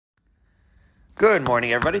Good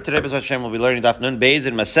morning, everybody. Today, B'ezras Hashem, we'll be learning Daf Nun Beis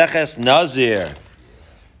in Maseches Nazir.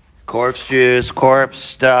 Corpse juice,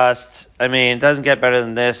 corpse dust. I mean, it doesn't get better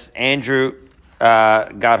than this. Andrew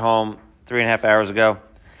got home 3.5 hours ago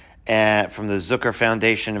from the Zucker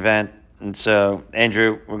Foundation event. And so,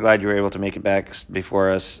 Andrew, we're glad you were able to make it back before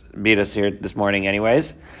us, beat us here this morning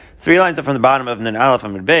anyways. 3 lines up from the bottom of Nun Aleph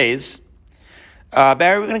Amud Beis.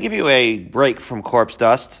 Barry, we're going to give you a break from corpse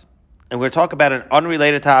dust, and we're going to talk about an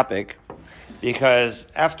unrelated topic. Because,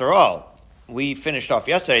 after all, we finished off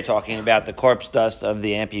yesterday talking about the corpse dust of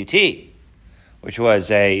the amputee, which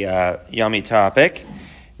was a yummy topic.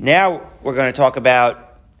 Now we're going to talk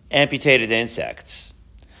about amputated insects.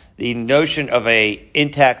 The notion of a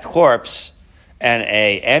intact corpse and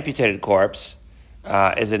a amputated corpse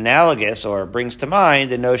is analogous, or brings to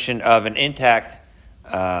mind, the notion of an intact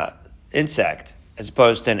insect as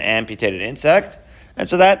opposed to an amputated insect. And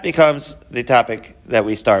so that becomes the topic that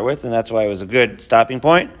we start with, and that's why it was a good stopping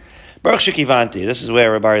point. Baruch Shekivanti. This is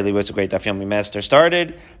where Rabbi Leibowitz, a great Daf Yomi master,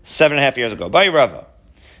 started 7.5 years ago. Bai Rava.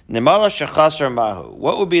 Nimala shechasar mahu.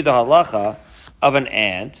 What would be the halacha of an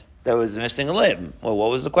ant that was missing a limb? Well, what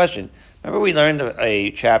was the question? Remember we learned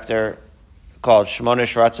a chapter called Shmona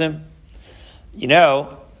Shratzim? You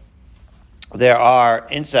know, there are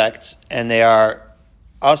insects, and they are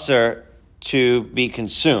usher to be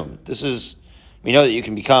consumed. We know that you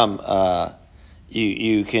can become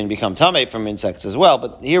you can become tamei from insects as well,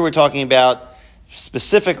 but here we're talking about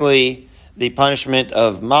specifically the punishment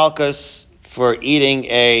of malchus for eating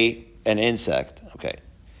an insect. Okay,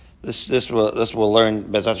 this we'll learn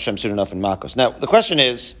B'ezras Hashem soon enough in malchus. Now the question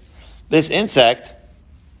is, this insect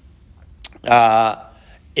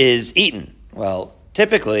is eaten. Well,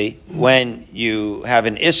 typically when you have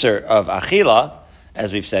an isser of achila,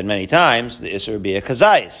 as we've said many times, the isser would be a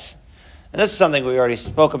kazais. And this is something we already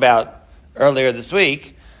spoke about earlier this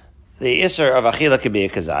week. The Isser of Achila could be a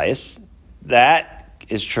kazayis. That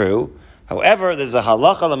is true. However, there's a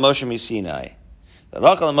halacha l'Moshe Mishinai. The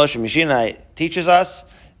halacha l'Moshe Mishinai teaches us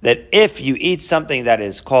that if you eat something that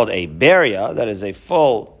is called a beria, that is a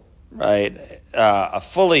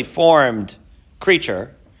fully formed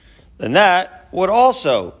creature, then that would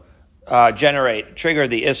also trigger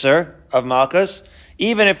the Isser of Malchus,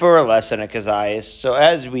 even if it were less than a kazayis. So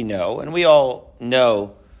as we know, and we all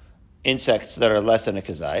know insects that are less than a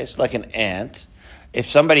kazayis, like an ant, if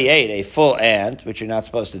somebody ate a full ant, which you're not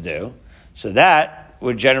supposed to do, so that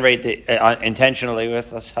would generate intentionally with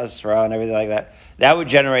hasra and everything like that, that would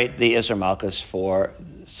generate the Isser Malchus for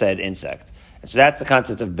said insect. And so that's the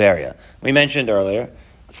concept of beria. We mentioned earlier,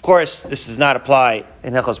 of course, this does not apply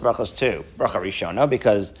in Hilchos Brachos to Bracha Rishona,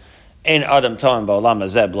 because in Adam Toim Ba'olam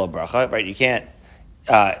Hazeh Blo Bracha, right? You can't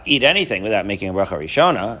eat anything without making a bracha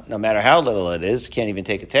rishona, no matter how little it is. Can't even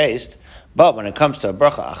take a taste. But when it comes to a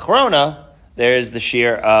bracha achrona, there is the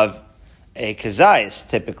shear of a kazayis,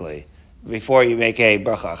 typically, before you make a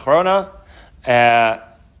bracha achrona.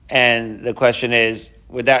 And the question is,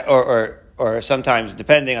 would that, or sometimes,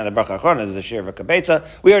 depending on the bracha achrona, there's a shear of a kabetza.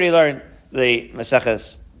 We already learned the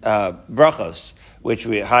Maseches brachos, which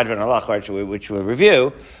we hadron alach, which we'll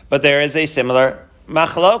review, but there is a similar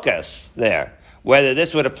machlokas there, whether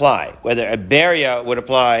this would apply, whether a beria would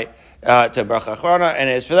apply to bracha achrona, and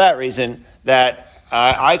it's for that reason that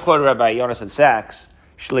I quoted Rabbi Yonasan Sachs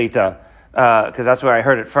Shlita, because that's where I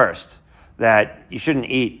heard it first, that you shouldn't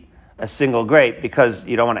eat a single grape because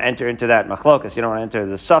you don't want to enter into that machlokas, you don't want to enter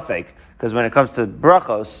the suffix, because when it comes to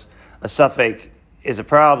brachos, a suffix is a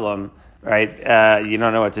problem, right? You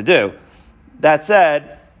don't know what to do. That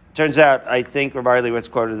said, turns out, I think Rabbi Leibowitz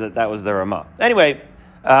quoted that was the Ramah. Anyway,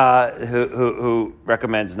 who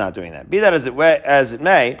recommends not doing that. Be that as it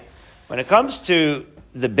may, when it comes to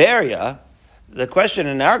the beria, the question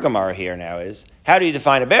in our Gemara here now is, how do you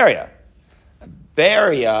define a beria? A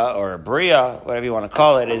beria, or a bria, whatever you want to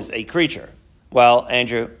call it, is a creature. Well,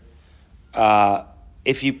 Andrew,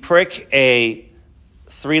 if you prick a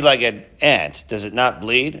 3-legged ant, does it not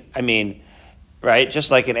bleed? I mean, right,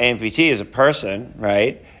 just like an amputee is a person,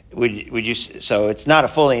 right? Would you? So it's not a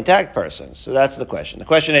fully intact person. So that's the question. The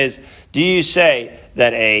question is, do you say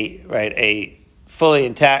that a fully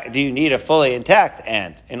intact? Do you need a fully intact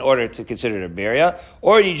ant in order to consider it a beria,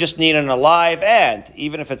 or do you just need an alive ant,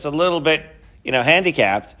 even if it's a little bit,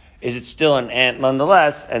 handicapped? Is it still an ant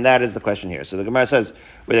nonetheless? And that is the question here. So the Gemara says,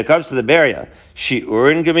 when it comes to the beria,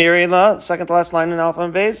 shi'urin gemiri la, second to last line in Alpha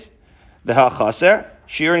and Beis, v'ha chaser.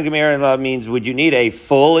 Shi'urin gemiri la means, would you need a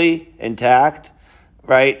fully intact,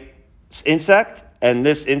 right, insect, and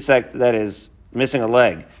this insect that is missing a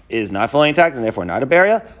leg is not fully intact and therefore not a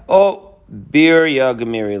beria? Oh, birya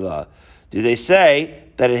gemirila. Do they say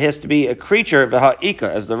that it has to be a creature, v'ha'ika,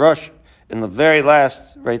 as the Rosh in the very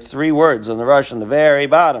last, right, 3 words on the Rush on the very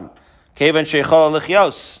bottom. Kevan sheichol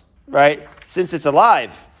lichyos, right? Since it's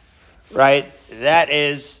alive, right, that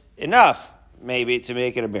is enough, maybe, to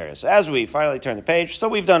make it a barrier. So as we finally turn the page, so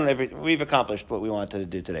we've accomplished what we wanted to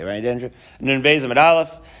do today, right, Andrew? And then Bezim at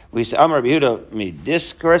Aleph, we say, Amar Yehuda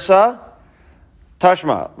midiskrasa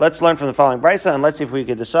tashma. Let's learn from the following brisa, and let's see if we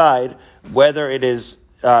could decide whether it is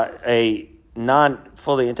a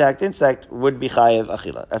non-fully intact insect would be chayev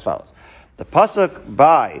achila. As follows. The pasuk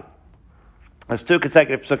by, there's 2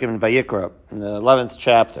 consecutive pasukim in Vayikra, in the 11th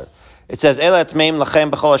chapter. It says, Ela tmeim lachem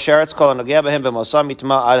b'chol hasheretz kol hanogea b'hem b'mosam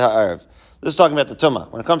mitma ad ha'erev. This is talking about the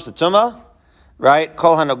tumah. When it comes to tumah, right,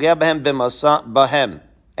 kol hanogea b'hem b'mosam b'hem.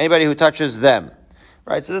 Anybody who touches them.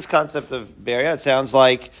 Right, so this concept of barrier, it sounds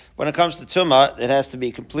like when it comes to tumah, it has to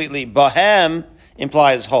be completely, b'hem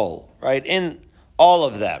implies whole, right, in all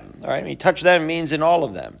of them. All right, when you touch them, it means in all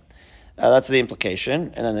of them. That's the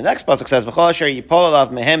implication. And then the next pasuk says, v'chol asher yipol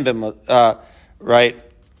alav mehem b'mosam, right,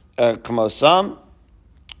 kamosam,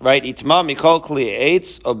 right, itma mikol kli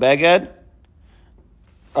eitz o beged,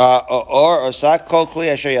 or sak kol kli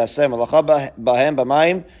asher yaseh malacha b'hem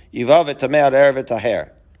b'mayim yivav etamei ad erev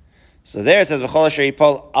etaher. So there it says v'chol asher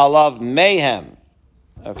yipol alav mehem.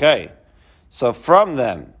 Okay, so from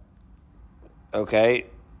them. Okay,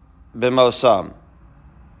 b'mosam.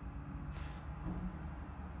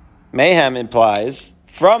 Mayhem implies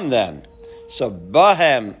from them. So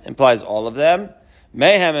bahem implies all of them.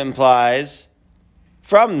 Mayhem implies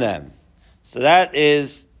from them. So that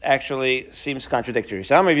is actually seems contradictory.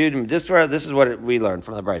 So I'm reviewed this is what we learned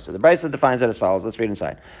from the Brisa. The Brisa defines it as follows. Let's read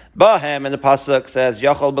inside. Bahem, and the pasuk says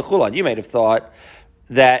Yachol b'chulan. You might have thought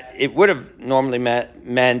that it would have normally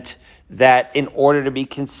meant that in order to be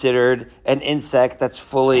considered an insect that's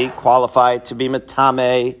fully qualified to be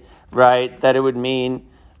matame, right, that it would mean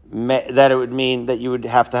that you would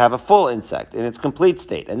have to have a full insect in its complete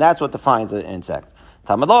state. And that's what defines an insect.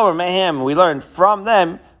 Talmud Lover Mayhem, we learn from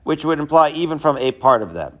them, which would imply even from a part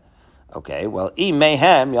of them. Okay, well,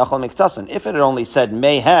 mayhem, yachol miktasan. If it had only said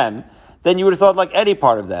mayhem, then you would have thought like any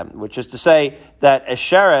part of them, which is to say that a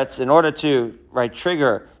sheretz, in order to, right,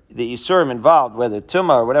 trigger the isurim involved, whether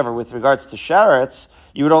tumah or whatever, with regards to sheretz,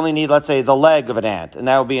 you would only need, let's say, the leg of an ant, and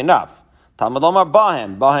that would be enough. Talmud Lomar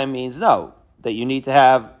bahem. Bahem means no, that you need to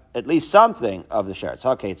have at least something of the sheretz.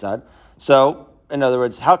 Ha-ketzad. So, in other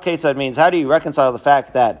words, ha-ketzad means, how do you reconcile the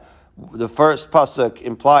fact that the first pasuk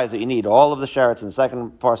implies that you need all of the sheretz, and the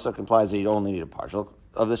second pasuk implies that you only need a partial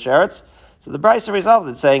of the sheretz? So the Brisa resolved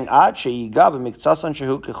it, saying, Ad she'yiga b'miktasan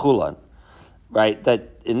shehu kechulan. Right? That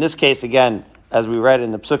in this case, again, as we read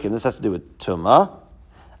in the psukim, this has to do with tumah,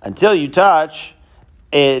 until you touch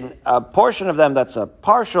in a portion of them that's a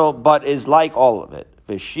partial, but is like all of it.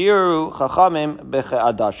 V'shiru chachamim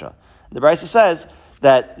b'che'adasha. The Brisa says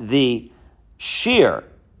that the shear,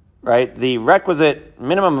 right, the requisite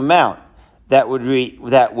minimum amount that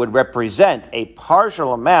would represent a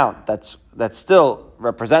partial amount that's still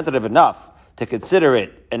representative enough to consider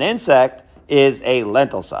it an insect is a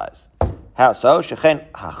lentil size. How so? Shechen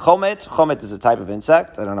hachomet. Chomet is a type of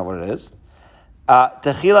insect. I don't know what it is.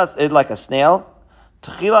 Techilas is like a snail.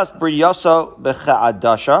 Techilas briyoso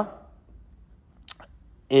b'che'adasha.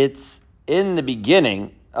 It's in the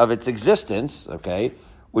beginning of its existence. Okay,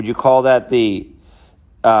 would you call that the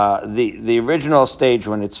original stage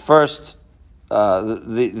when it's first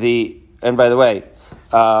and by the way,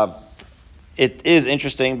 it is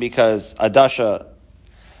interesting because adasha.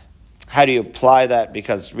 How do you apply that?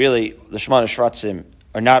 Because really, the Shemona Shratzim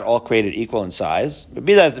are not all created equal in size. But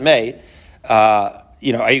be that as it may, are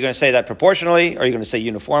you going to say that proportionally? Or are you going to say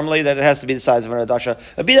uniformly that it has to be the size of an adasha?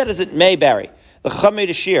 But be that as it may, Barry, the Chacham made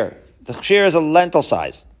a shear. The shear is a lentil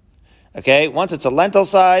size. Okay, once it's a lentil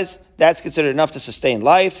size, that's considered enough to sustain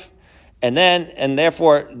life, and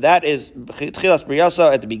therefore that is Tchilas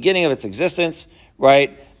Briyasa at the beginning of its existence,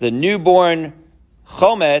 right? The newborn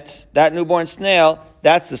chomet, that newborn snail,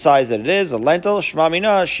 that's the size that it is, a lentil,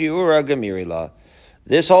 shmamina, shiura, gemirila.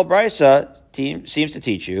 This whole brisa seems to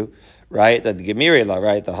teach you, right, that the gemirila,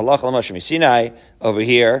 right, the halach l'moshe Sinai over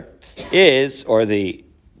here is, or the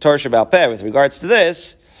Torah Shebal Peh with regards to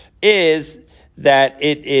this, is that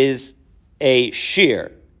it is a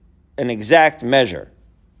shear, an exact measure.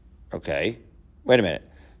 Okay, wait a minute.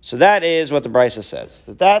 So that is what the brisa says.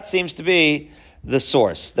 That seems to be the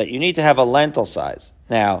source, that you need to have a lentil size.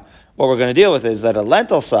 Now, what we're going to deal with is that a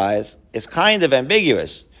lentil size is kind of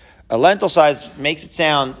ambiguous. A lentil size makes it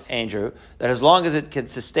sound, Andrew, that as long as it can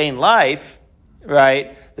sustain life,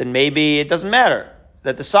 right, then maybe it doesn't matter,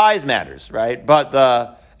 that the size matters, right? But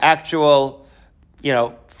the actual,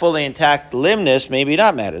 fully intact limnus, maybe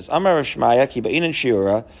not matters. Amar Rav Shmaya, ki ba'in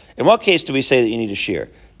shiura. In what case do we say that you need a shear?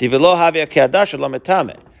 Divelo havia ke'adasha lo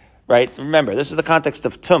metame. Right? Remember, this is the context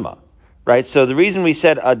of tumah. Right? So the reason we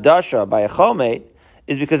said adasha by a chomate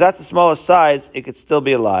is because that's the smallest size, it could still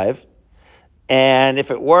be alive. And if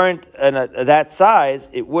it weren't that size,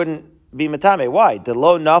 it wouldn't be metame. Why? De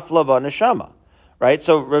lo nafla v'neshama. Right?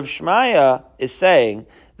 So Rav Shmaya is saying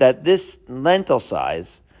that this lentil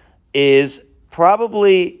size is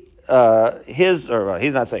probably he's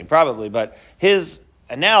not saying probably, but his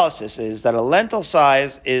analysis is that a lentil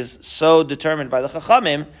size is so determined by the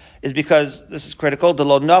Chachamim is because, this is critical, de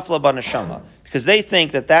lo nafla b'neshama, because they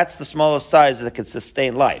think that that's the smallest size that can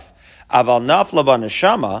sustain life. Aval nafla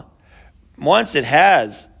b'neshama, once it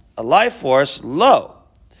has a life force, low.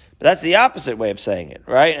 But that's the opposite way of saying it,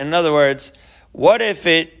 right? In other words, what if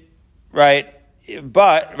it, right,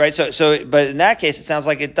 but in that case, it sounds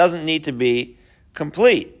like it doesn't need to be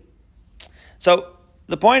complete. So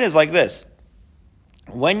the point is like this.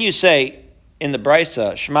 When you say in the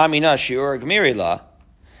Brisa, Shema Mina Shiur Gmiri La,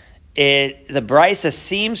 the Brisa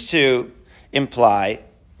seems to imply,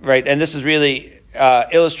 right, and this is really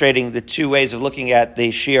illustrating the two ways of looking at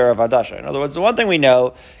the shear of Adasha. In other words, the one thing we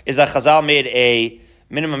know is that Chazal made a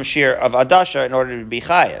minimum shear of Adasha in order to be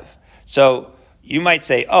Chayev. So you might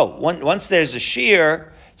say, once there's a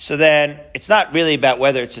shear, so then it's not really about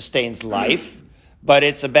whether it sustains life, but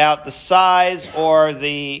it's about the size or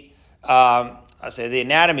the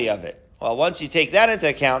anatomy of it. Well, once you take that into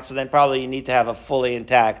account, so then probably you need to have a fully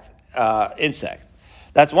intact insect.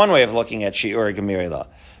 That's one way of looking at Shi'ur Gemiri Law.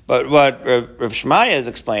 But what Rav Shmaya is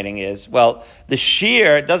explaining is, well, the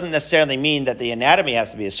shear doesn't necessarily mean that the anatomy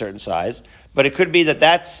has to be a certain size, but it could be that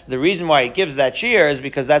that's the reason why it gives that shear is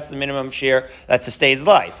because that's the minimum shear that sustains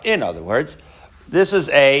life. In other words, this is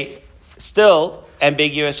a still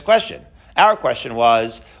ambiguous question. Our question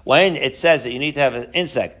was, when it says that you need to have an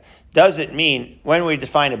insect, does it mean, when we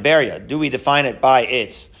define a beria, do we define it by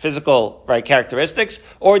its physical characteristics,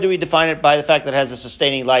 or do we define it by the fact that it has a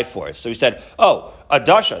sustaining life force? So we said, a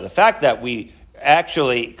dasha, the fact that we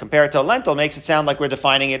actually compare it to a lentil makes it sound like we're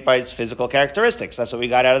defining it by its physical characteristics. That's what we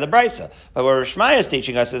got out of the Brisa. But what Rosh Maya is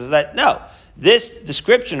teaching us is that, no, this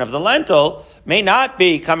description of the lentil may not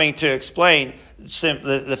be coming to explain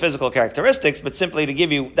the physical characteristics, but simply to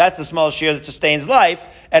give you, that's the smallest shear that sustains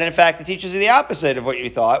life, and in fact it teaches you the opposite of what you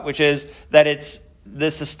thought, which is that it's the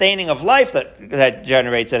sustaining of life that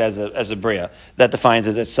generates it as a bria, that defines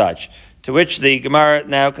it as such. To which the Gemara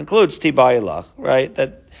now concludes, Tibayilach, right?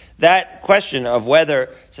 That question of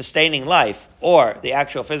whether sustaining life or the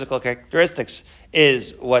actual physical characteristics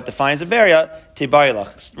is what defines a beria,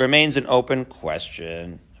 Tibayilach, remains an open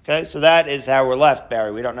question. Okay, so that is how we're left,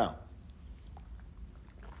 Barry. We don't know.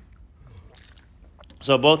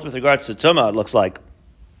 So both with regards to Tumah, it looks like,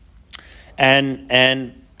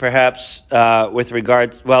 and perhaps with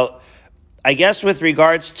regards, I guess with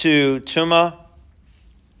regards to Tumah,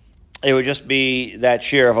 it would just be that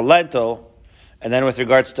shear of a lentil, and then with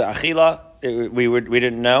regards to Achila, we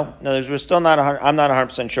didn't know. In other words, we're still not. I'm not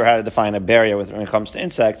 100% sure how to define a beria when it comes to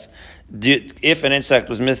insects. If an insect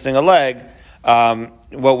was missing a leg,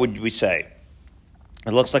 what would we say?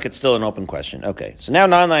 It looks like it's still an open question. Okay, so now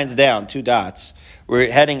 9 lines down, 2 dots.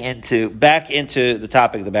 We're heading back into the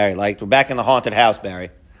topic of the Barry. Like, we're back in the haunted house, Barry.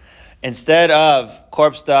 Instead of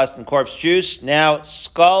corpse dust and corpse juice, now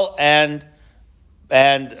skull and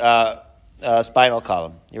spinal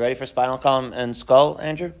column. You ready for spinal column and skull,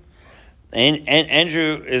 Andrew? And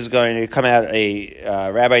Andrew is going to come out a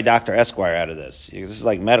Rabbi Dr. Esquire out of this. This is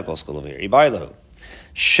like medical school over here. Ibailahu.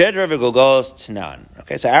 Shedra v'gulgolas t'nan.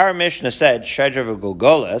 Okay, so our Mishnah said Shedra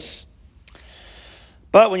v'gulgolas.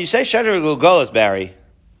 But when you say Shedra v'gulgolas, Barry,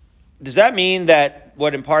 does that mean that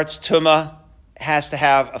what imparts Tumah has to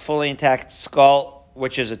have a fully intact skull,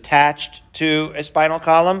 which is attached to a spinal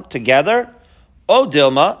column together? O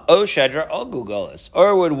Dilma, O Shedra, O Gulgolas.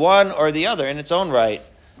 Or would one or the other in its own right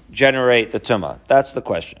generate the Tumah? That's the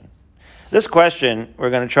question. This question, we're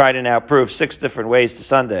going to try to now prove 6 different ways to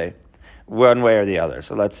Sunday, one way or the other.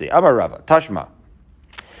 So let's see. Amar Rava, Tashma.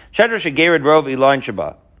 Shedra shegerid rov ilain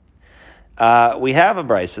shaba. We have a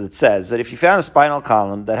brisa that says that if you found a spinal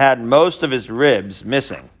column that had most of its ribs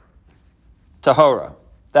missing, tahora,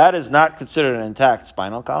 that is not considered an intact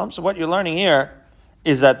spinal column. So what you're learning here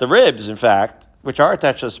is that the ribs, in fact, which are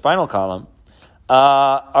attached to the spinal column,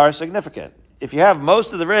 are significant. If you have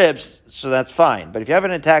most of the ribs, so that's fine. But if you have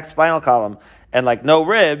an intact spinal column and no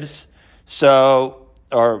ribs,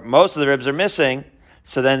 or most of the ribs are missing,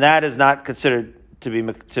 so then that is not considered to be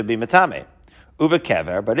matame. uva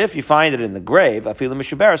kever. But if you find it in the grave, afilu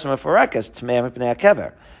mishuberes umeforekes tmei mipnei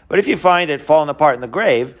kever. But if you find it fallen apart in the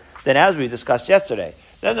grave, then as we discussed yesterday,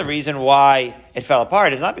 then the reason why it fell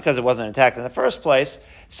apart is not because it wasn't intact in the first place.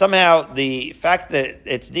 Somehow the fact that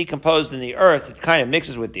it's decomposed in the earth, it kind of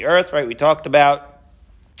mixes with the earth, right? We talked about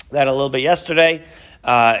that a little bit yesterday.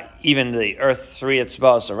 Even the earth 3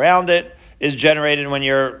 etzbos around it is generated when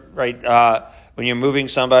you're when you're moving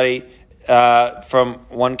somebody from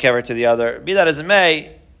one kever to the other. Be that as it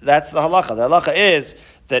may, that's the halacha. The halacha is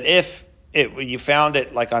that if you found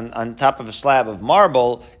it like on top of a slab of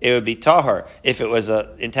marble, it would be tahor if it was an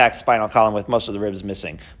intact spinal column with most of the ribs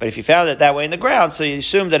missing. But if you found it that way in the ground, so you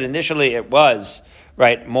assume that initially it was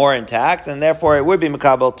more intact, and therefore it would be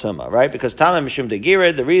makabel tuma, right? Because tama mishum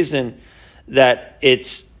degirid, the reason that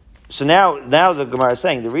it's so now the Gemara is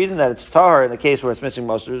saying the reason that it's tahor in the case where it's missing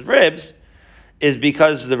most of his ribs is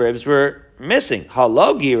because the ribs were missing.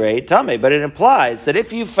 Halo girei tame, but it implies that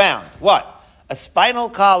if you found a spinal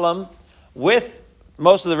column with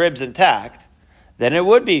most of the ribs intact, then it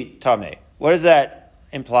would be tameh. What is that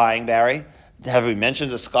implying, Barry? Have we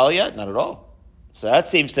mentioned the skull yet? Not at all. So that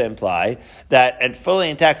seems to imply that a fully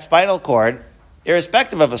intact spinal cord,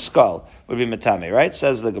 irrespective of a skull, would be matame, right?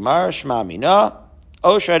 Says the Gemara, Shema Mina,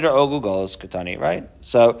 O Shredder Ogu Golos Katani, right?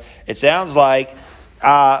 So it sounds like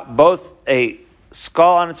both a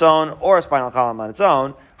skull on its own or a spinal column on its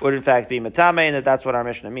own would in fact be matame, and that's what our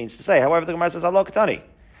Mishnah means to say. However, the Gemara says Alo Katani.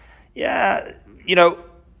 Yeah,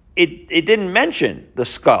 it didn't mention the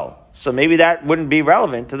skull, so maybe that wouldn't be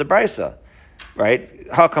relevant to the brisa, right?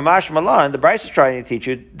 Hakamash Malan, the brisa is trying to teach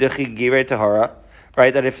you dechi girei tahara,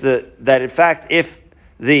 right? That in fact if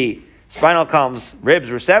the spinal column's ribs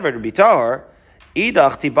were severed, it would be tahor.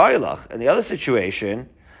 Idach tibaylach, and the other situation,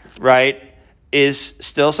 right, is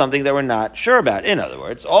still something that we're not sure about. In other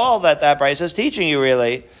words, all that brisa is teaching you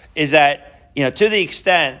really is that, to the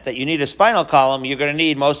extent that you need a spinal column, you're going to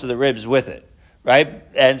need most of the ribs with it, right?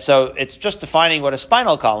 And so it's just defining what a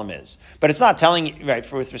spinal column is. But it's not telling you,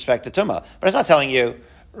 right, with respect to tumah, but it's not telling you,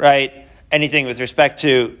 right, anything with respect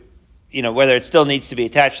to, whether it still needs to be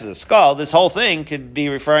attached to the skull. This whole thing could be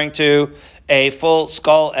referring to a full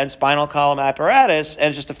skull and spinal column apparatus, and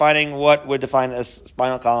it's just defining what would define a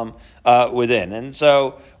spinal column within. And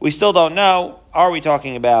so we still don't know, are we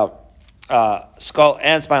talking about skull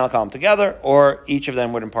and spinal column together, or each of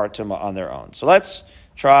them would impart tumah on their own? So let's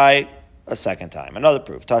try a second time. Another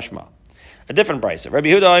proof, Tashma. A different brisa. Rabbi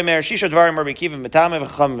Yehuda Omer, Shisha Dvarim Rabbi Kiva Metame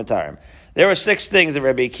v'Chachamim Metarim. There were 6 things that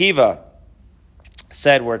Rabbi Kiva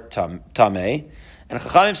said were tameh, and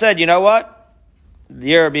Chachamim said, you know what?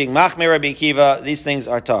 You're being machmir Rabbi Kiva, these things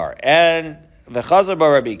are tar. And v'chazar ba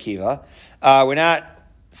Rabbi Kiva, we're not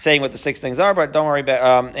saying what the 6 things are, but don't worry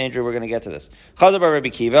about, Andrew, we're going to get to this. Chazar ba Rabbi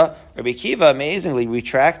Kiva. Rabbi Kiva amazingly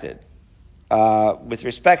retracted with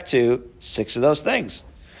respect to 6 of those things.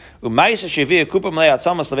 They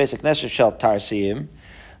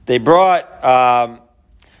brought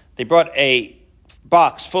a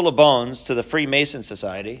box full of bones to the Freemason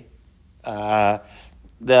Society.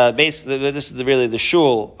 This is really the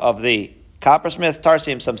shul of the coppersmith.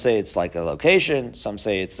 Tarsium, some say it's like a location, some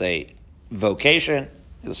say it's a vocation.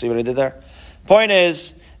 You'll see what I did there? Point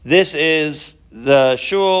is, this is the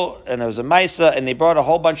shul, and there was a maisa, and they brought a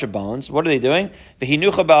whole bunch of bones. What are they doing?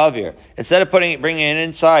 V'hinucha ba'avir. Instead of bringing it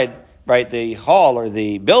inside, right, the hall or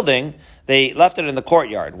the building, they left it in the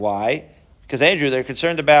courtyard. Why? Because, Andrew, they're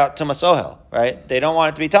concerned about tumas ohel, right? They don't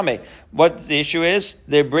want it to be tameh. What the issue is,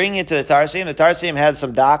 they're bringing it to the Tarsium. The Tarsium had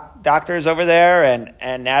some doctors over there and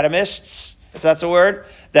anatomists, if that's a word,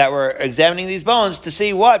 that were examining these bones to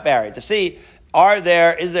see what, Barry? To see, is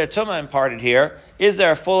there tumah imparted here? Is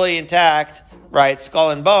there a fully intact, right,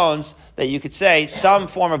 skull and bones that you could say some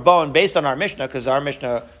form of bone based on our Mishnah, because our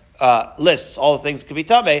Mishnah lists all the things that could be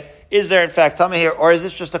tameh. Is there in fact tameh here, or is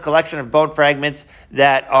this just a collection of bone fragments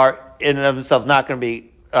that are in and of themselves not going to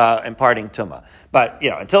be imparting tumah? But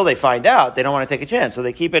until they find out, they don't want to take a chance, so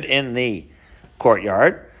they keep it in the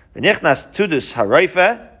courtyard. V'nichnas tudus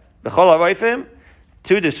haroife b'chol haroifim.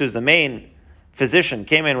 Tudus, who's the main physician,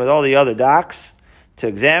 came in with all the other docs to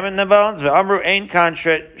examine the bones. V'amru ein kan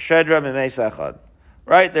shedra mimesa echad.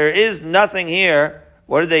 Right, there is nothing here.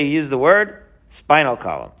 What did they use the word? Spinal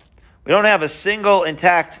column. We don't have a single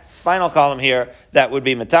intact spinal column here that would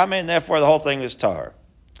be matame, and therefore the whole thing is tahor.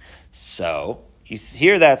 So, you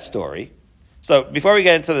hear that story. So, before we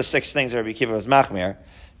get into the 6 things that Rabbi Kiva was machmir,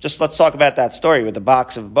 just let's talk about that story with the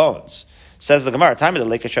box of bones. Says the Gemara, time of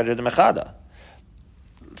the Leika Shadra de Mechada.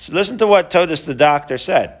 So listen to what Todas the doctor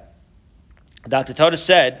said. Dr. Todas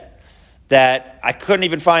said that I couldn't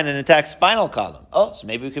even find an intact spinal column. Oh, so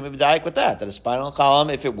maybe we can be medayek with that a spinal column,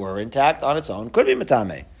 if it were intact on its own, could be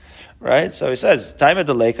matame. Right? So he says, Taima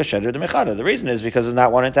deleka shedra de mechada. The reason is because there's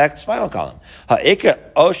not one intact spinal column. Ha'ika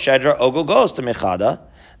o shedra ogul goes to mechada,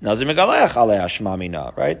 nazir megalech alei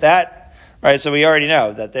ashmamina. Right? So we already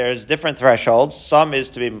know that there's different thresholds. Some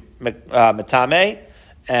is to be matame,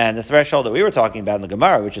 and the threshold that we were talking about in the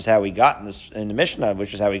Gemara, which is how we got in the Mishnah,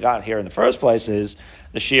 which is how we got here in the first place, is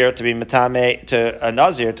the shear to be matame to a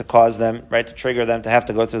nazir to cause them, right, to trigger them to have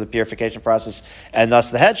to go through the purification process and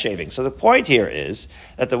thus the head shaving. So the point here is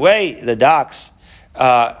that the way the docs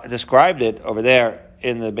described it over there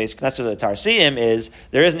in the basic Knesset of the Tarsiim is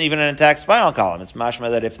there isn't even an intact spinal column. It's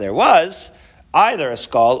mashma that if there was either a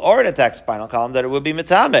skull or an intact spinal column, that it would be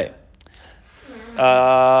matame.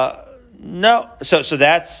 No, so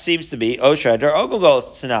that seems to be Oshad or Ogogol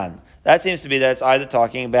Tanan. That seems to be that it's either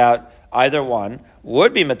talking about either one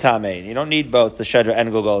would be matame. You don't need both the shedra and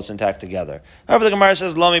gogolos intact together. However, the Gemara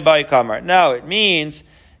says lomi bayi kamar. No, it means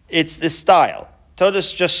it's the style.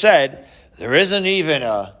 Todas just said there isn't even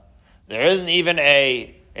a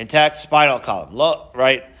intact spinal column.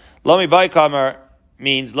 Right? Lomi bayi kamar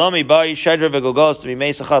means lomi bayi shedra v'gogolos to be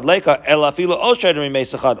meisachad leka elafilu o shedra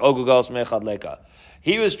meisachad o gogolos mechad leka.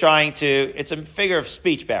 He was trying to. It's a figure of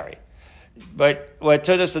speech, Barry. But what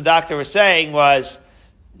Todas the doctor was saying was,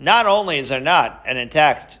 not only is there not an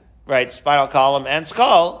intact, right, spinal column and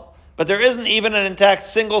skull, but there isn't even an intact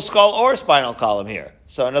single skull or spinal column here.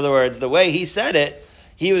 So in other words, the way he said it,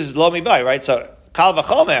 he was lomi bai, right? So kal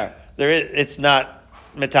v'chomer, it's not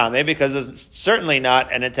metame because there's certainly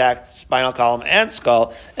not an intact spinal column and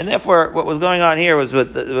skull. And therefore, what was going on here was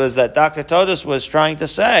that Dr. Todas was trying to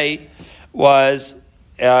say was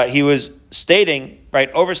he was stating,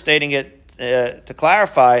 right, overstating it, to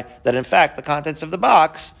clarify that in fact the contents of the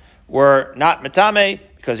box were not metame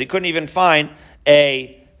because he couldn't even find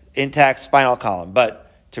a intact spinal column.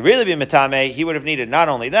 But to really be metame, he would have needed not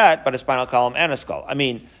only that, but a spinal column and a skull. I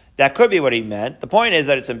mean, that could be what he meant. The point is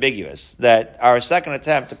that it's ambiguous, that our second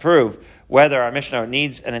attempt to prove whether our Mishnah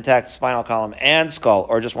needs an intact spinal column and skull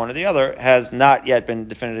or just one or the other has not yet been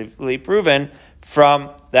definitively proven from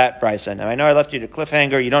that brisa. Now, I know I left you to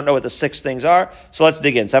cliffhanger. You don't know what the 6 things are, so let's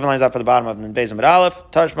dig in. 7 lines up for the bottom of Beis Amud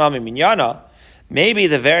Aleph. Tashma minyana. Maybe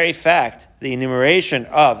the very fact, the enumeration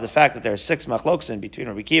of the fact that there are 6 machloksin between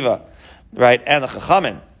Rabbi Kiva, right, and the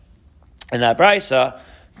Chachamim in that brisa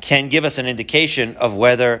can give us an indication of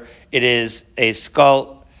whether it is a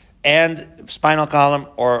skull and spinal column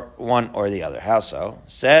or one or the other. How so?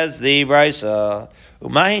 Says the brisa.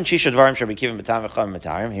 Umahin shisha dvarim Rabbi Kiva matam v'cham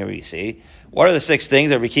matarim. Here we see. What are the 6 things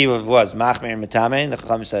that Rabbi Kiva was? Machmir and Matame, and the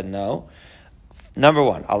Chacham said no. Number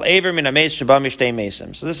 1, Al Aver min Ameis Sheba Mishtei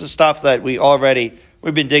Mesim. So this is stuff that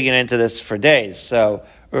we've been digging into this for days, so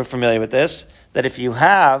we're familiar with this. That if you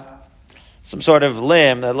have some sort of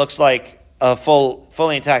limb that looks like a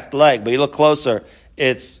fully intact leg, but you look closer,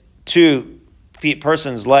 it's 2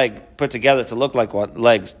 persons' leg put together to look like one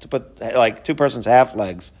legs, to put like 2 persons' half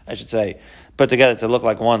legs, I should say, put together to look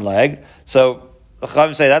like one leg. So the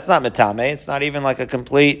Chachamim say that's not metame. It's not even like a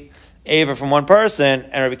complete aver from one person.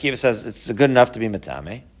 And Rabbi Kiva says it's good enough to be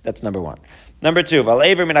metame. That's number 1. Number 2, val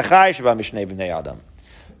aver min achai sheba mishnei b'nei adam.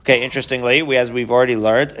 Okay, interestingly, as we've already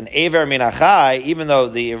learned, an aver min achai, even though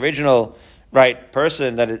the original right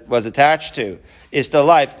person that it was attached to is still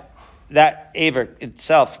alive, that aver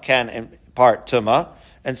itself can impart tuma,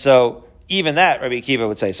 and so even that Rabbi Akiva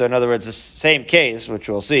would say. So in other words, the same case, which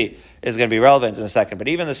we'll see, is going to be relevant in a second. But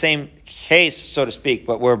even the same case, so to speak,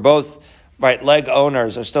 but where both right leg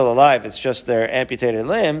owners are still alive, it's just their amputated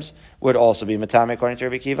limbs, would also be matame according to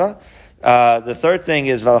Rabbi Akiva. The third thing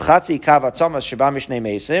is valchatzi kav atzomas sheba mishnei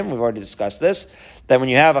mesim. We've already discussed this. That when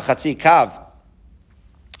you have a chatzi kav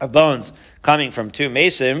of bones coming from 2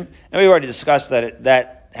 mesim, and we've already discussed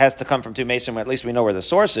that has to come from 2 mesim. At least we know where the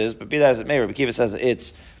source is. But be that as it may, Rabbi Akiva says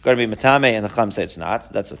it's going to be matame, and the Chum say it's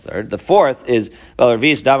not. That's the third. The fourth is vel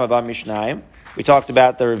revius dam abam mishnayim. We talked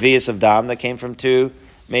about the revius of dam that came from 2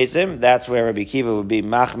 mesim. That's where Rabbi Akiva would be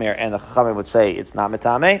machmir, and the Chachamim would say it's not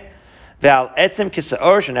matame. Val etzim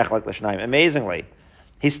kisaor shenechlek l'shnayim. Amazingly,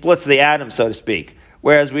 he splits the atom, so to speak.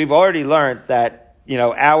 Whereas we've already learned that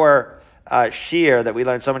our shear that we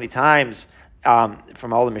learned so many times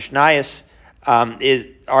from all the Mishnayos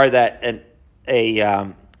that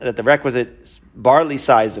the requisite barley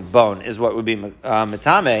size of bone is what would be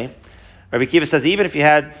matame. Rabbi Akiva says even if you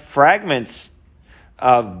had fragments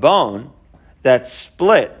of bone that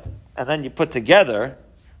split and then you put together,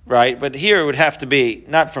 right? But here it would have to be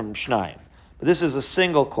not from shnayim, but this is a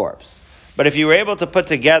single corpse. But if you were able to put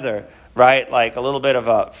together, right, like a little bit of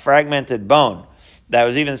a fragmented bone that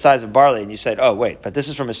was even the size of barley, and you said, oh, wait, but this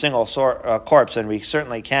is from a single corpse, and we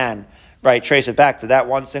certainly can, right, trace it back to that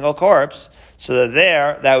one single corpse, so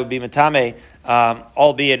that would be metame,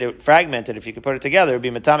 albeit it fragmented, if you could put it together, it would be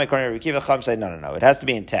metame, according to Rabbi Kiva. Chum say, no, it has to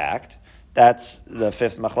be intact. That's the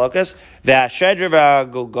fifth machlokas. Ve'ashedra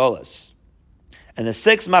ve'agulgolas. And the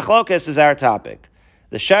sixth machlokas is our topic.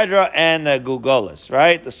 The shedra and the gulgolas,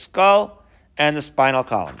 right? The skull and the spinal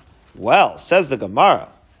column. Well, says the Gemara,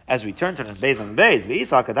 as we turn to the Beis on Beis,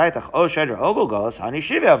 V'isa kadaitach o shedra o gulgolas, hani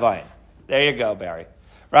shivi avayin. There you go, Barry.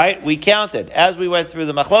 Right? We counted. As we went through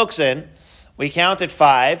the machloksin, we counted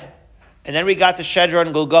 5, and then we got to shedra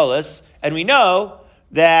and gulgolas, and we know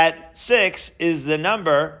that 6 is the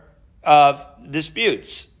number of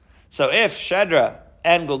disputes. So if Shedra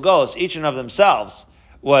and Gulgolos, each and of themselves,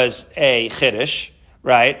 was a Chiddush,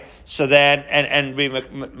 right? So then, and be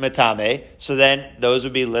Metame, so then those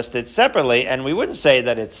would be listed separately, and we wouldn't say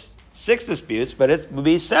that it's 6 disputes, but it would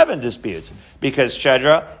be 7 disputes, because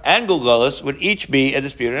Shedra and Gulgolos would each be a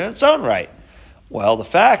dispute in its own right. Well, the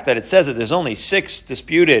fact that it says that there's only 6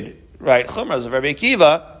 disputed, right, Chumras of Rabbi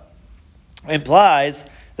Akiva implies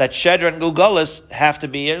that Shedra and Gulgolos have to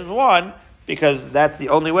be as one, because that's the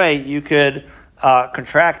only way you could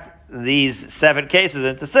contract these 7 cases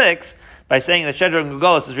into 6, by saying that Shedra and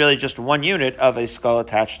Gulgolos is really just one unit of a skull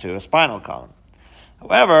attached to a spinal column.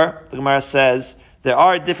 However, the Gemara says there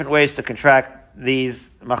are different ways to contract these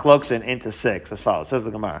machloksin into 6, as follows. Says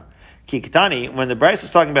the Gemara, Kikitani, when the Bryce is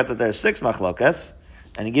talking about that there's 6 machlokas,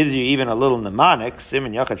 and he gives you even a little mnemonic,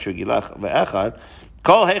 Simin Yachad Shugilach Ve'echad,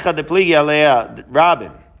 Kol Heichad Depligi Alea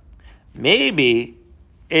Rabin. Maybe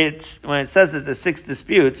it's, when it says that the 6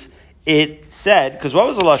 disputes, it said, because what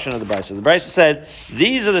was the lashon of the Brisa? The Brisa said,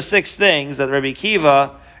 these are the 6 things that Rabbi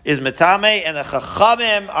Kiva is metame and the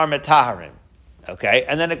chachamim are metaharim. Okay?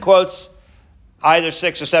 And then it quotes either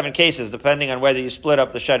 6 or 7 cases, depending on whether you split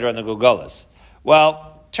up the Shedra and the Gulgolas.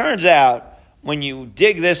 Well, turns out, when you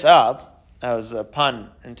dig this up, that was a pun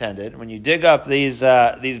intended, when you dig up these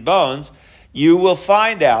bones, you will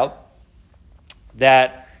find out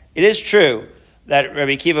that it is true that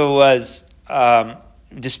Rabbi Kiva was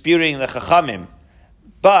disputing the Chachamim,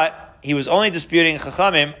 but he was only disputing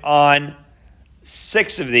Chachamim on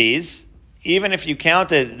 6 of these, even if you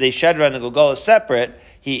counted the Shedra and the Gulgolas separate,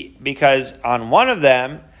 because on one of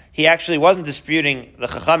them, he actually wasn't disputing the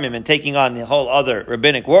Chachamim and taking on the whole other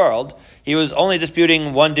rabbinic world. He was only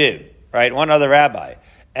disputing one dude, right? One other rabbi.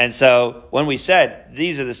 And so when we said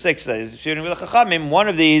these are the 6 that he's disputing with the Chachamim, one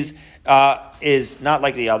of these is not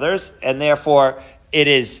like the others, and therefore it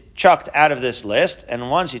is chucked out of this list. And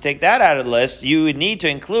once you take that out of the list, you would need to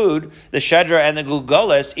include the Shedra and the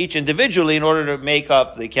Gulgolas each individually in order to make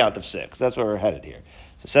up the count of 6. That's where we're headed here.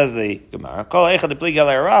 So says the Gemara,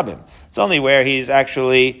 it's only where he's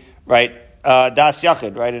actually, right, das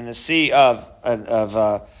yachid, right, in a sea of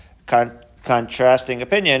contrasting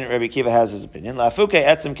opinion. Rabbi Kiva has his opinion. Lafuke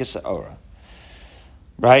etzim kisaora.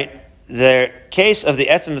 Right? The case of the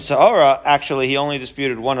etzim kisaora, actually, he only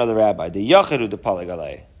disputed one other rabbi, the yachidu de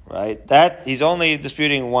paligale. Right? That he's only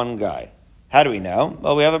disputing one guy. How do we know?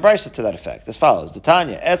 Well, we have a brisa to that effect. As follows: the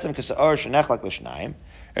Tanya etzim kisaora shenechlak l'shnayim.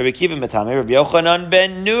 Rabbi Kiva metaher, Rabbi Yochanan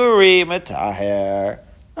ben Nuri metaher.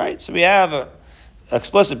 Right? So we have an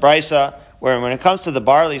explicit brisa where, when it comes to the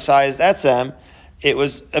barley-sized etzem, it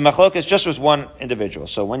was a machlokas just with one individual.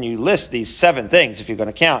 So when you list these 7 things, if you're going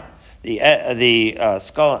to count the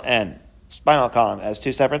skull and spinal column as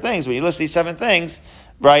 2 separate things, when you list these 7 things,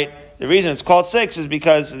 right, the reason it's called 6 is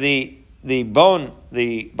because the bone,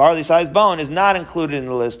 the barley-sized bone, is not included in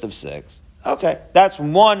the list of 6. Okay, that's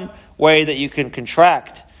one way that you can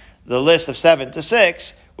contract the list of 7 to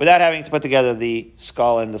 6 without having to put together the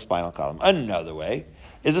skull and the spinal column. Another way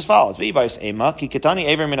is as follows: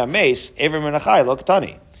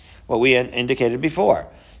 what we indicated before,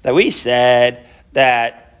 that we said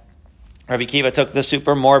that Rabbi Kiva took the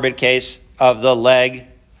super morbid case of the leg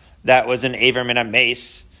that was an aver min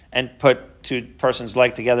mace and put 2 persons'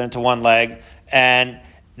 leg together into one leg, and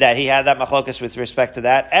that he had that machlokas with respect to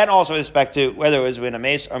that, and also with respect to whether it was min a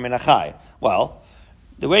mace or min a chai. Well,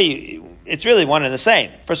 the way it's really one and the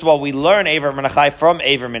same. First of all, we learn aver min a chai from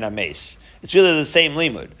aver min a mace. It's really the same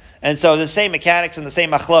limud. And so the same mechanics and the same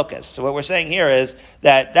machlokas. So what we're saying here is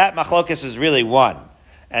that machlokas is really one.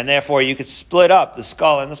 And therefore you could split up the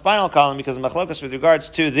skull and the spinal column, because the machlokas with regards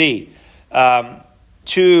to the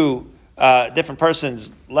 2 different persons'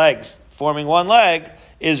 legs forming one leg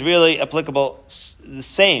is really applicable the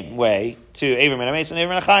same way to Aver Min HaMeis and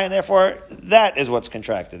Aver Min HaChai, and therefore that is what's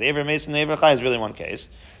contracted. Aver Min HaMeis and Aver Chai is really one case.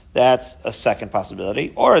 That's a second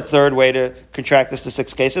possibility. Or a third way to contract this to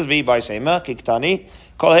 6 cases. Vi b'aisema kiktani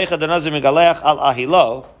kol heicha denazir megaleach al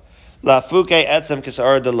ahilo lafuke etzem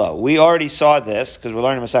kisar delo. We already saw this because we're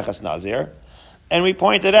learning Maseches Nazir, and we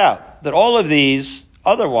pointed out that all of these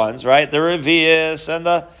other ones, right, the revius and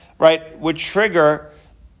the right, would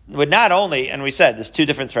not only, and we said there's 2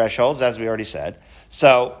 different thresholds, as we already said.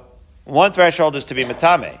 So one threshold is to be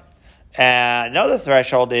matame, and another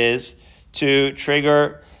threshold is to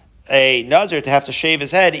trigger a nazir to have to shave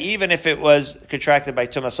his head, even if it was contracted by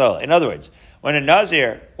tumah sola. In other words, when a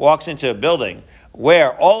nazir walks into a building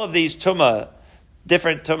where all of these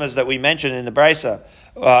different tumas that we mentioned in the brisa,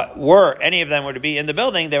 any of them were to be in the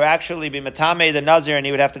building, they would actually be matame the nazir, and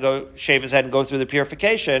he would have to go shave his head and go through the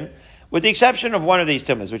purification, with the exception of one of these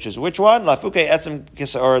tumas, which is which one? Lafuke etzem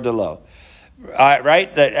kisa'or delo.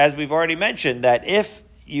 Right? That, as we've already mentioned, that if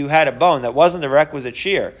you had a bone that wasn't the requisite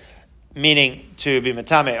shear, meaning to be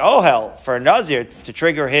matame ohel for a nazir to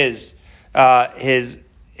trigger his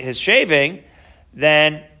shaving,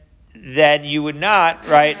 then you would not,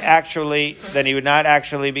 right, then he would not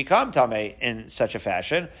actually become tameh in such a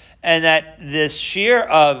fashion, and that this shear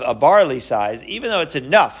of a barley size, even though it's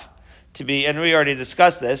enough to be, and we already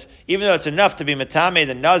discussed this, even though it's enough to be matame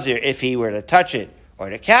the nazir if he were to touch it or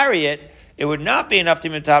to carry it, it would not be enough to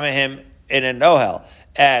matame him in an ohel.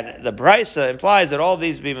 And the brisa implies that all of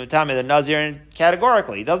these be matame the nazir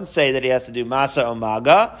categorically. He doesn't say that he has to do masa or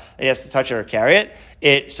maga, that he has to touch it or carry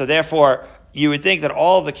it. So therefore, you would think that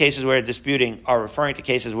all of the cases where disputing are referring to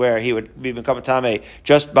cases where he would become a tameh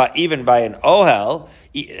even by an ohel,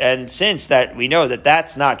 and since that we know that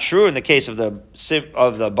that's not true in the case of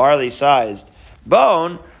the barley-sized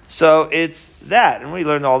bone, so it's that, and we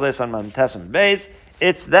learned all this on Mantesim Beis.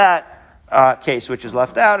 It's that case which is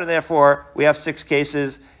left out, and therefore we have 6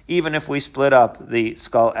 cases, even if we split up the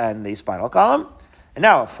skull and the spinal column. And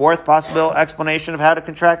now, a fourth possible explanation of how to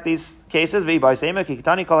contract these cases.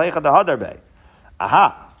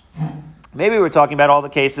 Aha. Maybe we're talking about all the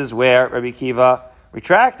cases where Rabbi Kiva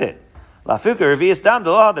retracted. But there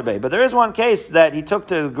is one case that he took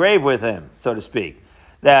to the grave with him, so to speak.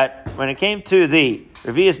 That when it came to the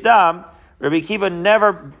Revius Dam, Rabbi Kiva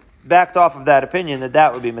never backed off of that opinion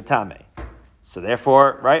that would be Matame. So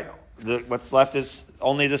therefore, right, what's left is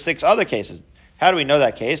only the 6 other cases. How do we know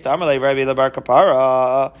that case? Rabbi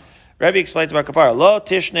explains about kapara. Lo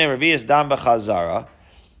tishne revius dam b'chazara.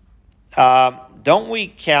 Don't we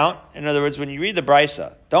count, in other words, when you read the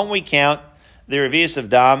brisa, don't we count the revius of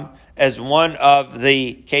dam as one of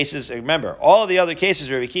the cases? Remember, all of the other cases,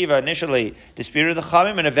 Rabbi Kiva initially disputed the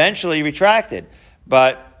chamim and eventually retracted.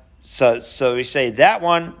 But so we say that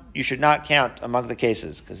one you should not count among the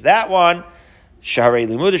cases, because that one, shaharei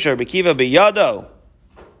limudish Rabbi Kiva biyado.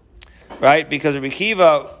 Right? Because Rabbi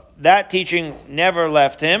Kiva, that teaching never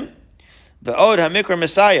left him. The Od HaMikra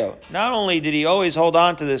Messiah. Not only did he always hold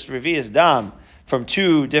on to this Revius Dam from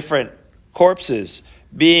 2 different corpses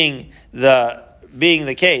being the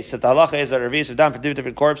case, that the halacha is that Revius Dam for 2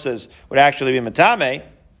 different corpses would actually be Matame,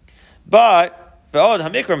 but the Od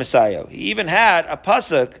HaMikra Messiah, he even had a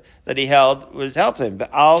pasuk that he held would help him.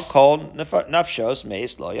 Al kol nafshos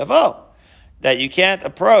meis lo yavo. That you can't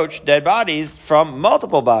approach dead bodies from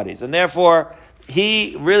multiple bodies. And therefore,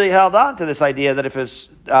 he really held on to this idea that if it's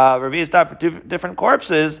Revius Dam for 2 different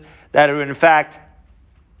corpses, that it would in fact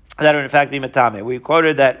be Matame. We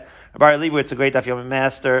quoted that Rabbi Leibowitz, a great Daf Yomi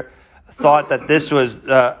master, thought that this was,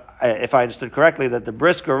 if I understood correctly, that the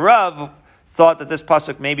Brisker Rav thought that this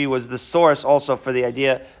pasuk maybe was the source also for the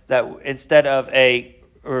idea that instead of a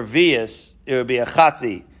Revius, it would be a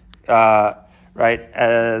Chatzi, right,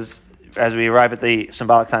 as we arrive at the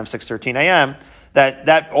symbolic time 6:13 a.m.,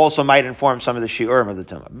 that also might inform some of the shiurim of the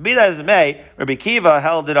tumah. Be that as it may, Rabbi Kiva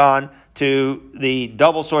held it on to the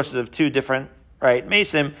double sources of 2 different, right,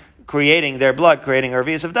 mesim, creating their blood, creating a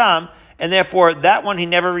revius of dam, and therefore that one he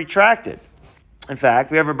never retracted. In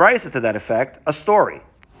fact, we have a brisa to that effect, a story.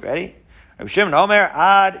 Ready? Rabbi Shimon Omer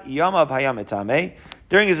ad yomav hayam metame.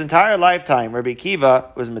 During his entire lifetime, Rabbi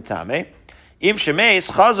Kiva was metame. Im shemeis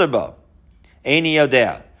chazar eini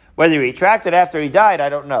yodea. Whether he retracted after he died, I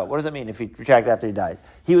don't know. What does it mean if he retracted after he died?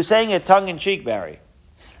 He was saying it tongue-in-cheek, Barry.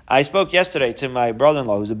 I spoke yesterday to my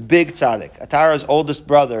brother-in-law, who's a big tzaddik. Atara's oldest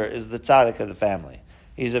brother is the tzaddik of the family.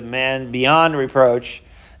 He's a man beyond reproach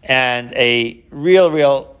and a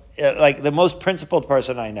real, like the most principled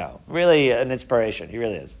person I know. Really an inspiration. He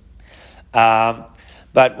really is.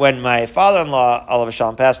 But when my father-in-law, Olav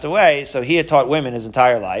Shalom, passed away, so he had taught women his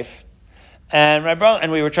entire life.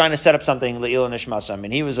 And we were trying to set up something, Le'il Nishmasa. I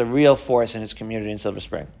mean, he was a real force in his community in Silver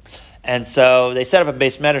Spring. And so they set up a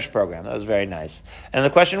base medrash program. That was very nice. And the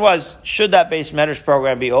question was, should that base medrash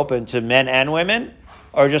program be open to men and women,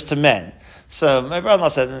 or just to men? So my brother-in-law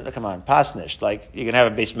said, come on, pasnish. Like, you can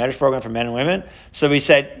have a base medrash program for men and women? So we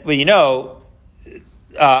said, well,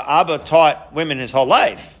 Abba taught women his whole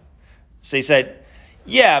life. So he said,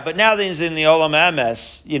 yeah, but now that he's in the Olam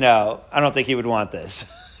Emes, I don't think he would want this.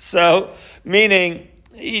 So, meaning,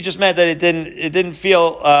 he just meant that it didn't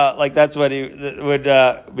feel like that's what would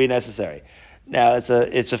be necessary. Now, it's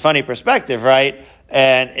a funny perspective, right?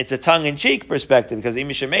 And it's a tongue-in-cheek perspective, because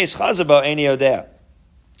imishemeis chazabo eini odea.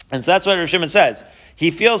 And so that's what Rav Shimon says.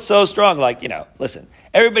 He feels so strong, like, listen,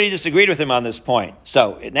 everybody disagreed with him on this point.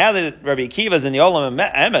 So now that Rabbi Akiva is in the Olam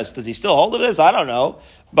Emes, does he still hold of this? I don't know.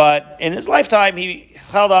 But in his lifetime, he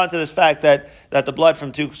held on to this fact that the blood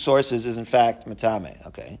from two sources is in fact matame.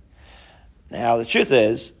 Okay. Now the truth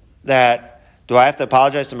is that, do I have to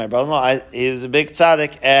apologize to my brother-in-law? He was a big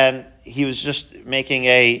tzaddik, and he was just making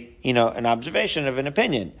an observation of an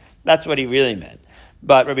opinion. That's what he really meant.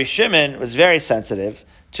 But Rabbi Shimon was very sensitive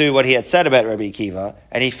to what he had said about Rabbi Akiva,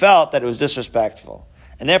 and he felt that it was disrespectful.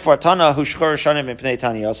 And therefore, Tana hushchor shanim mipnei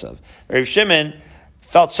Tani Yosef. Rabbi Shimon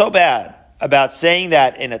felt so bad about saying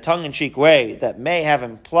that in a tongue-in-cheek way that may have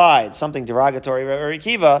implied something derogatory about Rabbi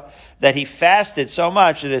Akiva, that he fasted so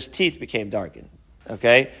much that his teeth became darkened.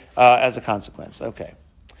 Okay? As a consequence. Okay.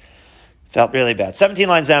 Felt really bad. 17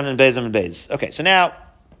 lines down in Beis and Beis. Okay, so now,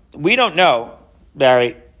 we don't know,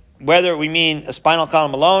 Barry, whether we mean a spinal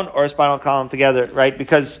column alone or a spinal column together, right?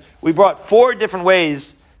 Because we brought 4 different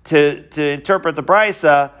ways to interpret the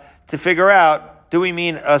brisa to figure out, do we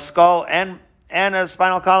mean a skull and a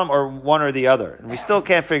spinal column, or one or the other? And we still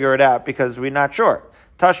can't figure it out because we're not sure.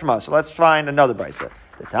 Tashma. So let's find another brisa.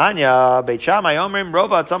 The Tanya, Beit Shammai omrim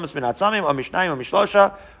rova atzamas min atzamim o mishnayim o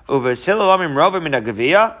mishlosha uves hillel omrim rova min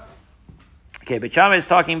agavia. Okay, Beit Shammai is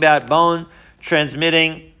talking about bone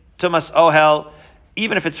transmitting tumas ohel,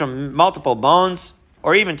 even if it's from multiple bones,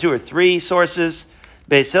 or even 2 or 3 sources.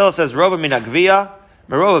 Beis Hillel says rova min agvia,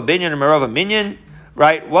 merova binyan and merova minyan,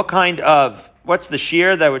 right? What's the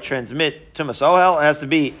shear that would transmit tumas ohel? It has to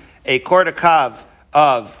be a kortikav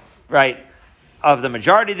of the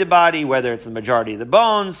majority of the body, whether it's the majority of the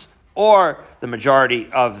bones or the majority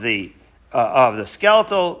of the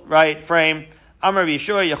skeletal frame. Amar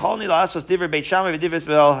Yeshua Yecholni la'asos divrei Beit Shammai v'divrei Beis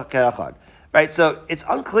Hillel. Right, so it's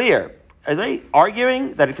unclear. Are they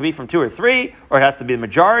arguing that it could be from 2 or 3, or it has to be the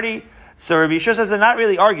majority? So Rabbi Yeshua says they're not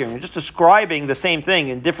really arguing; they're just describing the same thing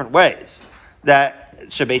in different ways. That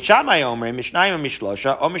Beit Shammai omrim mishnayim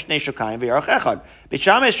mishlosha o mishnei shokayim v'yarach echad. Beit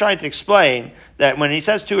Shammai is trying to explain that when he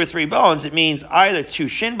says 2 or 3 bones, it means either 2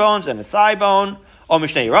 shin bones and a thigh bone, or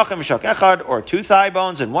mishnei yarachim v'shok echad, or 2 thigh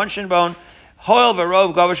bones and 1 shin bone. Hoil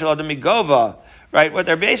v'rov gova shel adam migova. Right, what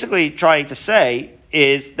they're basically trying to say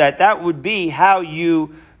is that would be how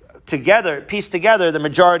you piece together the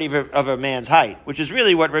majority of a man's height, which is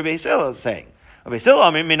really what Rabbi Hillel is saying. Rabbi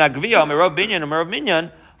Hillel,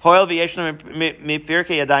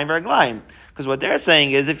 because what they're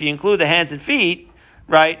saying is, if you include the hands and feet,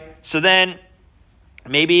 right, so then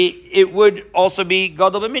maybe it would also be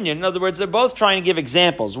gadol b'minyan. In other words, they're both trying to give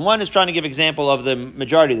examples. One is trying to give example of the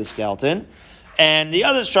majority of the skeleton, and the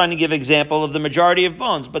other is trying to give example of the majority of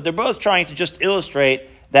bones. But they're both trying to just illustrate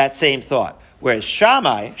that same thought. Whereas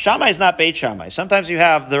Shammai is not Beit Shammai. Sometimes you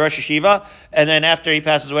have the Rosh Hashiva, and then after he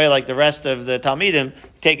passes away, like the rest of the Talmidim,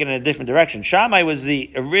 taken in a different direction. Shammai was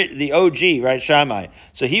the OG, right? Shammai.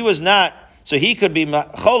 So he could be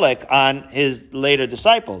cholek on his later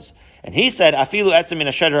disciples. And he said, Afilu etzem min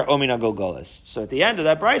ashedra o min agolgolis. So at the end of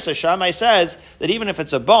that brisa, Shammai says that even if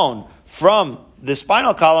it's a bone from the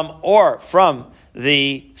spinal column or from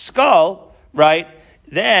the skull, right,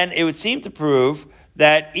 then it would seem to prove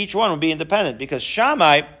that each one would be independent, because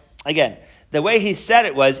Shammai, again, the way he said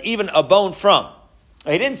it was even a bone from.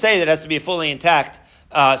 He didn't say that it has to be a fully intact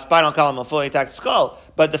spinal column, a fully intact skull,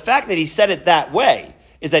 but the fact that he said it that way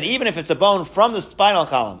is that even if it's a bone from the spinal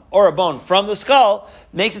column or a bone from the skull,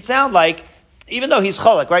 makes it sound like, even though he's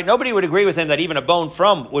cholek, right, nobody would agree with him that even a bone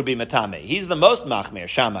from would be matame. He's the most machmir,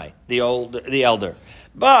 Shammai, the elder.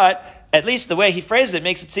 But at least the way he phrased it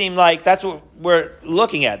makes it seem like that's what we're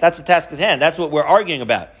looking at. That's the task at hand. That's what we're arguing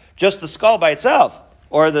about. Just the skull by itself,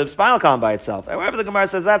 or the spinal column by itself. However, the Gemara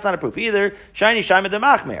says that's not a proof either. Shiny Shammai de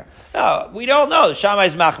machmir. No, we don't know.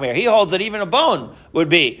 Shammai's machmir. He holds that even a bone would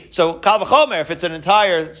be. So kal v'chomer, if it's an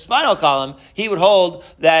entire spinal column, he would hold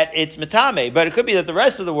that it's matame. But it could be that the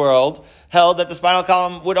rest of the world held that the spinal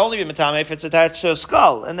column would only be matame if it's attached to a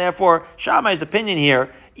skull. And therefore, Shammai's opinion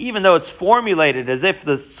here, even though it's formulated as if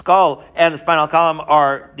the skull and the spinal column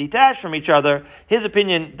are detached from each other, his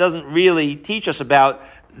opinion doesn't really teach us about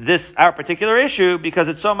our particular issue because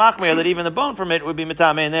it's so machmir that even the bone from it would be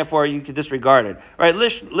metame, and therefore you could disregard it. Right?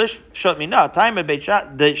 Lish shot me no. Time at Beit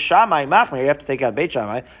the Shammai machmir. You have to take out Beit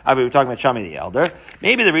Shammai. We were talking about Shammai the elder.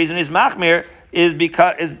 Maybe the reason is machmir is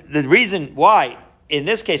the reason why in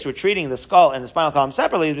this case we're treating the skull and the spinal column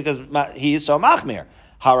separately is because he is so machmir.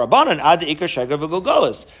 Harabanan ad ikar shegar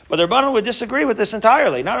v'gulgolis. But the Rabbanan would disagree with this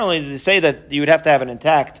entirely. Not only did they say that you would have to have an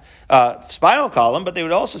intact spinal column, but they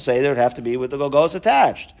would also say there would have to be with the gulgolis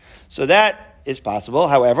attached. So that is possible.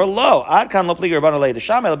 However, lo ad kan lo pligi Rabbanan le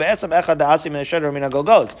deshamel be'etzam echad da'asim min hasheder min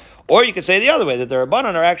hagulgolis. Or you could say the other way, that the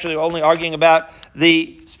Rabbanan are actually only arguing about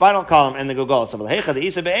the spinal column and the gulgolis.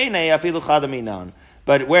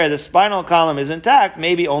 But where the spinal column is intact,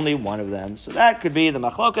 maybe only one of them. So that could be the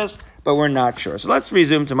machlokas, but we're not sure. So let's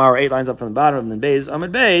resume tomorrow, 8 lines up from the bottom of the Beis,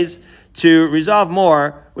 Amud Beis, to resolve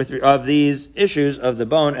more of these issues of the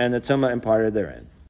bone and the tumah imparted therein.